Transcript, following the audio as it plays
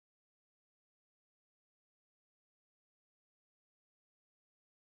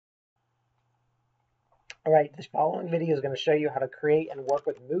All right, this following video is going to show you how to create and work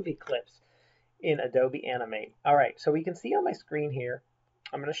with movie clips in Adobe Animate. All right, so we can see on my screen here,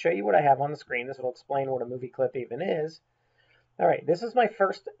 I'm going to show you what I have on the screen. This will explain what a movie clip even is. All right, this is my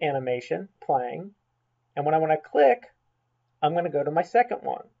first animation playing. And when I want to click, I'm going to go to my second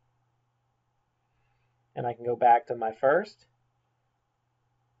one. And I can go back to my first,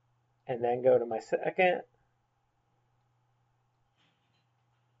 and then go to my second,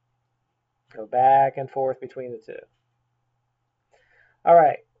 go back and forth between the two. All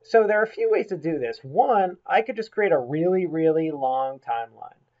right, so there are a few ways to do this. One, I could just create a really, really long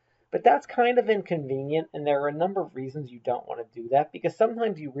timeline. But that's kind of inconvenient, and there are a number of reasons you don't want to do that, because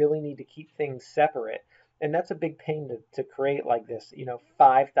sometimes you really need to keep things separate. And that's a big pain to create like this,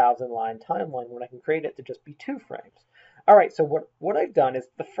 5,000 line timeline when I can create it to just be 2 frames. All right, so what I've done is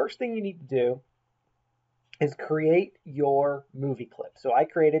the first thing you need to do is create your movie clip. So I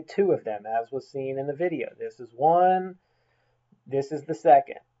created 2 of them, as was seen in the video. This is one, this is the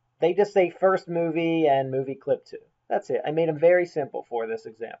second. They just say first movie and movie clip 2. That's it. I made them very simple for this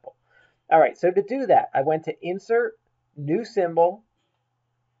example. All right, so to do that, I went to Insert, New Symbol,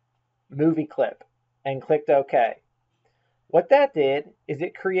 Movie Clip, and clicked OK. What that did is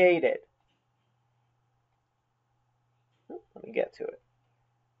it created, let me get to it,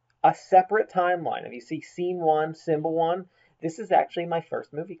 a separate timeline. If you see Scene 1, Symbol 1, this is actually my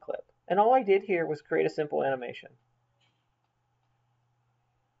first movie clip. And all I did here was create a simple animation.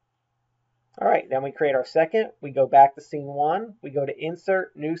 All right, then we create our second. We go back to Scene 1. We go to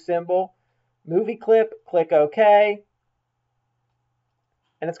Insert, New Symbol, Movie Clip, click OK,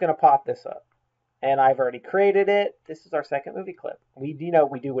 and it's going to pop this up. And I've already created it. This is our second movie clip. We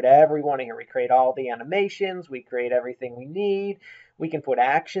do whatever we want here. We create all the animations. We create everything we need. We can put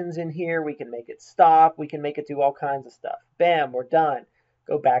actions in here. We can make it stop. We can make it do all kinds of stuff. Bam, we're done.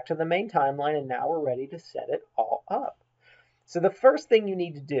 Go back to the main timeline, and now we're ready to set it all up. So the first thing you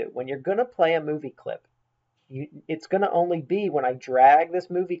need to do when you're going to play a movie clip, it's going to only be when I drag this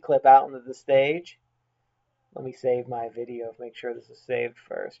movie clip out into the stage. Let me save my video, make sure this is saved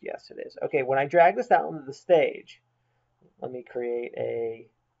first. Yes, it is. Okay, when I drag this out into the stage, let me create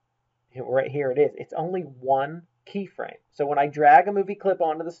right here it is. It's only one keyframe. So when I drag a movie clip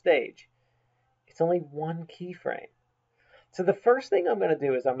onto the stage, it's only one keyframe. So the first thing I'm going to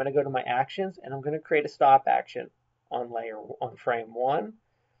do is I'm going to go to my actions, and I'm going to create a stop action on frame 1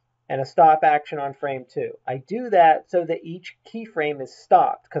 and a stop action on frame 2. I do that so that each keyframe is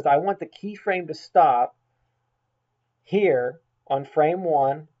stopped, because I want the keyframe to stop here on frame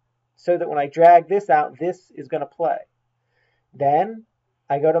 1 so that when I drag this out, this is going to play. Then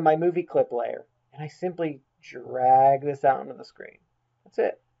I go to my movie clip layer and I simply drag this out into the screen. That's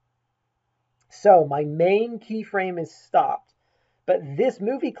it. So my main keyframe is stopped, but this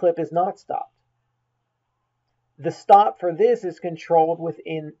movie clip is not stopped. The stop for this is controlled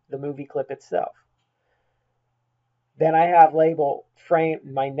within the movie clip itself. Then I have label frame.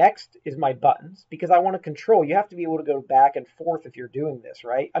 My next is my buttons, because I want to control. You have to be able to go back and forth if you're doing this,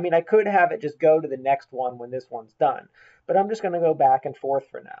 right? I mean, I could have it just go to the next one when this one's done, but I'm just going to go back and forth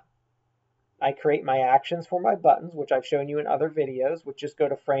for now. I create my actions for my buttons, which I've shown you in other videos, which just go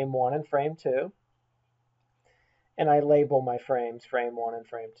to frame 1 and frame 2. And I label my frames frame 1 and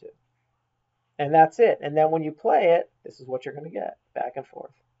frame 2. And that's it. And then when you play it, this is what you're going to get, back and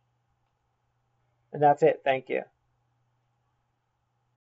forth. And that's it. Thank you.